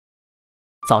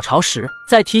早朝时，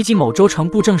在提及某州城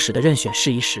布政使的任选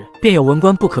事宜时，便有文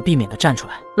官不可避免地站出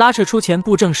来，拉扯出前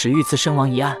布政使遇刺身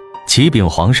亡一案。启禀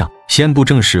皇上，现布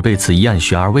政使被此一案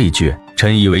悬而未决，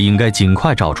臣以为应该尽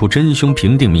快找出真凶，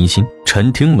平定民心。臣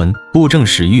听闻布政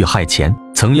使遇害前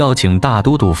曾邀请大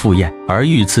都督赴宴，而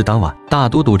遇刺当晚，大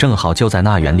都督正好就在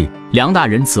那园里。梁大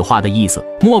人此话的意思，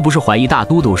莫不是怀疑大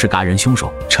都督是嘎人凶手？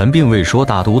臣并未说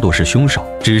大都督是凶手，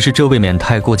只是这未免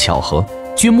太过巧合。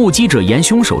据目击者言，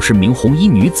凶手是名红衣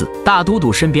女子，大都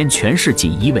督身边全是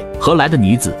锦衣卫，何来的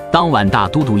女子？当晚大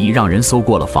都督已让人搜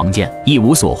过了房间，一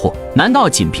无所获。难道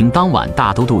仅凭当晚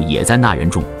大都督也在那人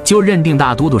中，就认定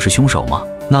大都督是凶手吗？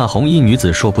那红衣女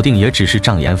子说不定也只是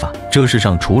障眼法，这世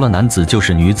上除了男子就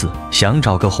是女子，想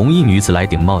找个红衣女子来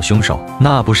顶冒凶手，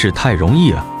那不是太容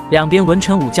易了。两边文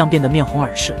臣武将变得面红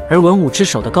耳赤，而文武之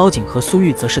首的高景和苏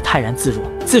玉则是泰然自若，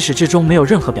自始至终没有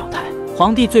任何表态。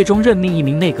皇帝最终任命一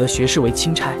名内阁学士为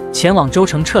钦差，前往州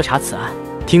城彻查此案。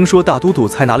听说大都督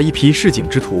才拿了一批示警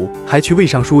之徒，还去魏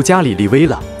尚书家里立威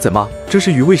了，怎么？这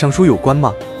是与魏尚书有关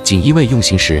吗？锦衣卫用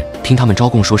刑时，听他们招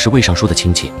供说是魏尚书的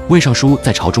亲戚，魏尚书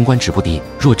在朝中官职不低，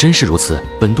若真是如此，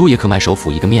本都也可卖首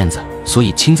府一个面子，所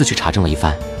以亲自去查证了一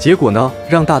番。结果呢？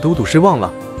让大都督失望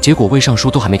了。结果魏尚书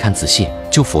都还没看仔细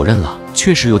就否认了，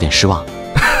确实有点失望。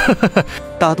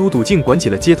大都督竟管起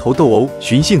了街头斗殴、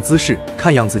寻衅滋事，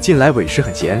看样子近来委实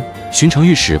很闲。巡城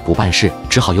御史不办事，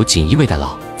只好由锦衣卫代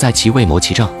劳，在其未谋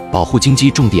其政，保护京畿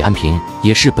重地安平，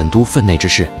也是本都分内之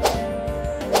事。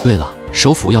对了，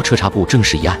首府要彻查布政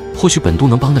使一案，或许本都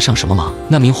能帮得上什么忙。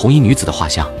那名红衣女子的画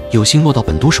像，有幸落到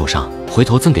本都手上，回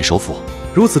头赠给首府。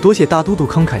如此多谢大都督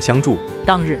慷慨相助。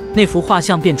当日，那幅画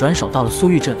像便转手到了苏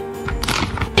玉这里。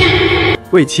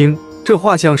卫青，这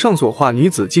画像上所画女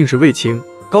子竟是卫青。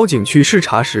高景去视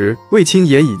察时，卫青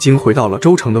也已经回到了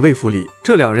州城的卫府里，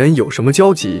这两人有什么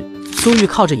交集？苏玉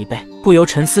靠着椅背，不由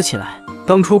沉思起来。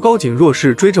当初高景若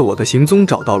是追着我的行踪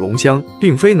找到龙乡，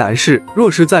并非难事；若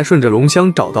是再顺着龙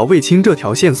乡找到卫青这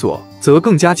条线索，则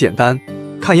更加简单。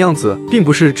看样子，并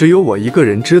不是只有我一个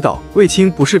人知道，卫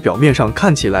青不是表面上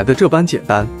看起来的这般简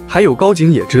单，还有高景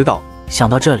也知道。想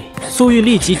到这里，苏玉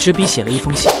立即执笔写了一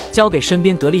封信，交给身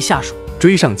边得力下属。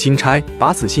追上钦差，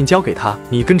把此信交给他。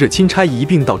你跟着钦差一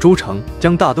并到州城，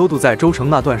将大都督在州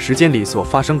城那段时间里所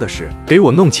发生的事给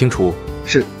我弄清楚。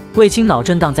是。卫青脑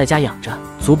震荡在家养着，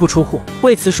足不出户。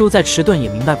魏慈书在迟钝也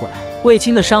明白过来，卫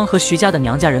青的伤和徐家的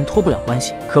娘家人脱不了关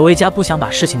系，可魏家不想把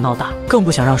事情闹大，更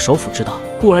不想让首府知道，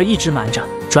故而一直瞒着。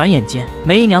转眼间，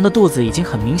梅姨娘的肚子已经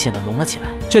很明显的隆了起来，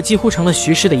这几乎成了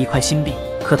徐氏的一块心病。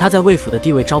可她在魏府的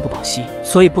地位朝不保夕，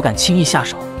所以不敢轻易下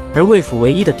手。而魏府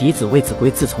唯一的嫡子魏子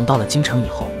规，自从到了京城以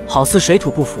后，好似水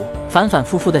土不服，反反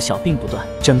复复的小病不断，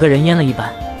整个人蔫了一般。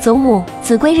祖母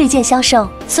子规日渐消瘦，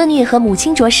孙女和母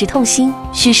亲着实痛心。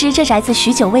许是这宅子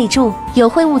许久未住，有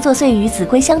秽物作祟与子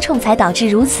规相冲，才导致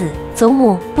如此。祖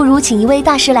母，不如请一位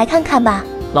大师来看看吧。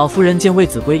老夫人见魏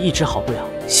子规一直好不了，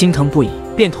心疼不已，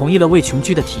便同意了魏琼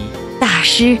居的提议。大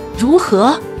师如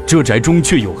何？这宅中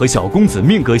却有和小公子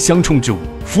命格相冲之物，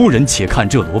夫人且看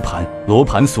这罗盘，罗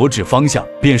盘所指方向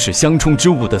便是相冲之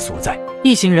物的所在。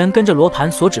一行人跟着罗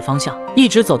盘所指方向，一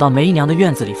直走到梅姨娘的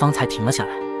院子里，方才停了下来。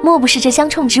莫不是这相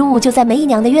冲之物就在梅姨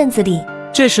娘的院子里？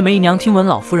这时梅姨娘听闻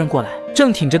老夫人过来，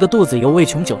正挺着个肚子由魏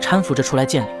琼九搀扶着出来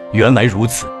见礼。原来如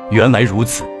此，原来如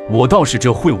此，我倒是这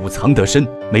秽物藏得深，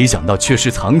没想到却是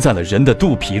藏在了人的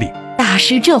肚皮里。大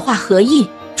师这话何意？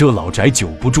这老宅久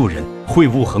不住人，秽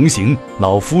物横行。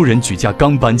老夫人举家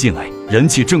刚搬进来，人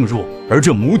气正弱，而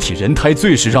这母体人胎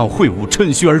最是让秽物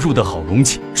趁虚而入的好容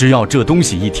器。只要这东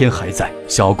西一天还在，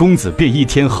小公子便一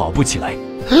天好不起来。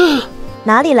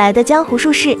哪里来的江湖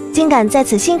术士，竟敢在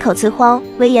此信口雌黄，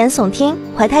危言耸听？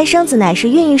怀胎生子乃是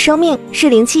孕育生命，是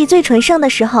灵气最纯盛的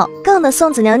时候，更得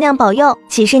送子娘娘保佑，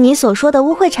岂是你所说的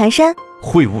污秽缠身？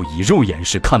秽物以肉眼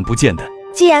是看不见的，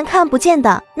既然看不见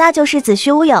的，那就是子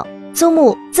虚乌有。祖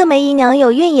母，自梅姨娘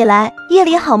有孕以来，夜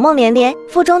里好梦连连，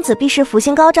腹中子必是福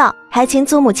星高照，还请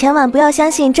祖母千万不要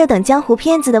相信这等江湖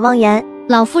骗子的妄言。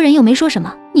老夫人又没说什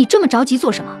么，你这么着急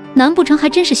做什么？难不成还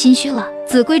真是心虚了？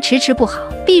子规迟迟不好，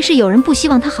必是有人不希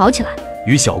望他好起来。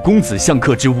与小公子相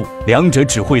克之物，两者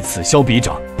只会此消彼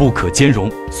长，不可兼容。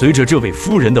随着这位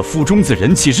夫人的腹中子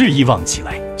人气日益旺起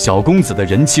来，小公子的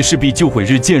人气势必就会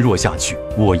日渐弱下去。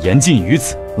我言尽于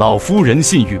此，老夫人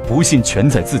信与不信全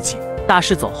在自己。大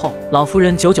师走后，老夫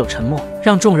人久久沉默，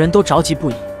让众人都着急不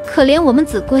已。可怜我们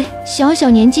子规，小小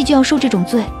年纪就要受这种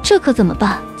罪，这可怎么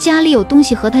办？家里有东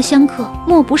西和他相克，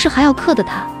莫不是还要克的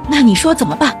他？那你说怎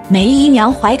么办？梅姨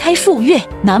娘怀胎数月，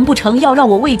难不成要让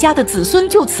我魏家的子孙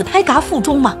就此胎嘎腹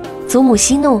中吗？祖母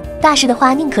息怒，大师的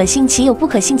话宁可信其有，不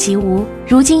可信其无。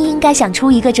如今应该想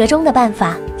出一个折中的办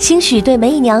法，兴许对梅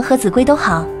姨娘和子规都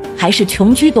好。还是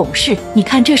琼居懂事？你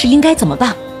看这事应该怎么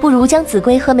办？不如将子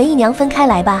规和梅姨娘分开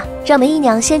来吧，让梅姨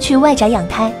娘先去外宅养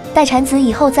胎，待产子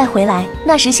以后再回来。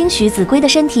那时兴许子规的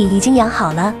身体已经养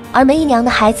好了，而梅姨娘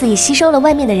的孩子也吸收了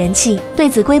外面的人气，对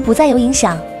子规不再有影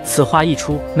响。此话一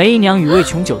出，梅姨娘与魏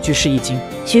琼九俱是一惊。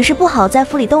许是不好在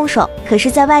府里动手，可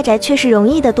是在外宅却是容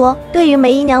易得多。对于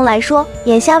梅姨娘来说，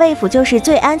眼下魏府就是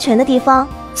最安全的地方。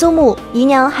祖母、姨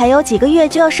娘还有几个月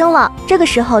就要生了，这个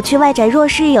时候去外宅若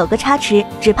是有个差池，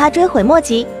只怕追悔莫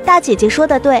及。大姐姐说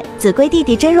的对，子规弟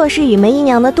弟真若是与梅姨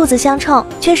娘的肚子相称，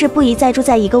确实不宜再住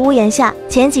在一个屋檐下。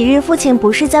前几日父亲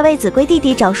不是在为子规弟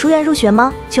弟找书院入学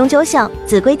吗？琼九想，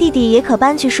子规弟弟也可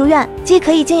搬去书院，既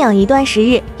可以静养一段时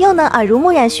日，又能耳濡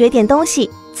目染学点东西。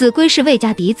子规是魏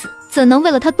家嫡子，怎能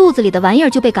为了他肚子里的玩意儿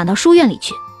就被赶到书院里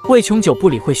去？魏琼九不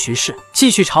理会徐氏，继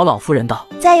续朝老夫人道：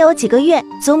再有几个月，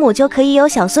祖母就可以有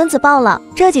小孙子抱了。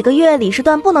这几个月里是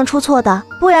断不能出错的，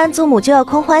不然祖母就要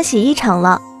空欢喜一场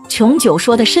了。琼九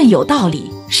说的甚有道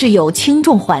理，事有轻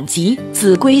重缓急，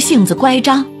子规性子乖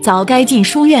张，早该进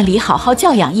书院里好好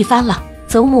教养一番了。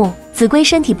祖母，子规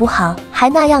身体不好，还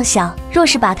那样小，若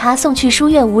是把他送去书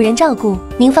院无人照顾，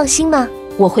您放心吗？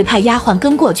我会派丫鬟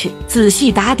跟过去，仔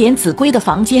细打点子规的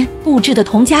房间，布置的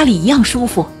同家里一样舒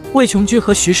服。魏琼居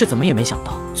和徐氏怎么也没想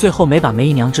到，最后没把梅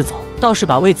姨娘支走，倒是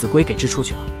把魏子规给支出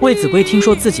去了。魏子规听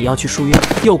说自己要去书院，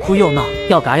又哭又闹，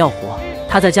要嘎要活。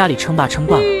他在家里称霸称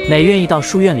惯了，哪愿意到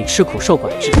书院里吃苦受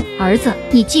管制？儿子，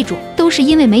你记住，都是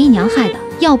因为梅姨娘害的。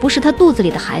要不是她肚子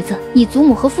里的孩子，你祖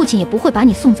母和父亲也不会把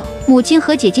你送走，母亲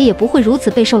和姐姐也不会如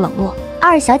此备受冷落。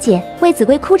二小姐，魏子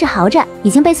规哭着嚎着，已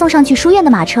经被送上去书院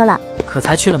的马车了。可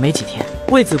才去了没几天，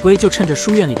魏子规就趁着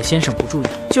书院里的先生不注意，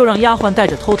就让丫鬟带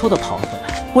着偷偷的跑了回来。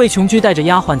魏琼居带着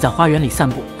丫鬟在花园里散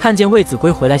步，看见魏子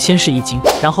规回来，先是一惊，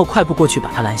然后快步过去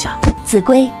把他拦下。子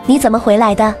规，你怎么回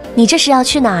来的？你这是要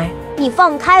去哪儿？你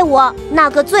放开我！那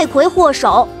个罪魁祸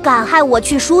首敢害我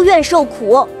去书院受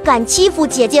苦，敢欺负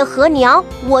姐姐和娘，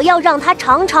我要让他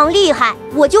尝尝厉害！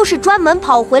我就是专门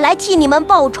跑回来替你们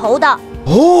报仇的。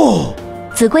哦，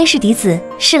子规是嫡子，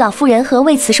是老夫人和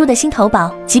魏慈叔的心头宝，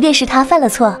即便是他犯了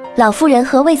错，老夫人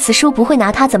和魏慈叔不会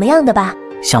拿他怎么样的吧？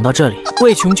想到这里，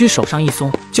魏琼居手上一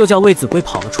松，就叫魏子规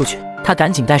跑了出去。他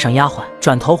赶紧带上丫鬟，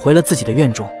转头回了自己的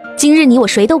院中。今日你我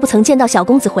谁都不曾见到小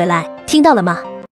公子回来，听到了吗？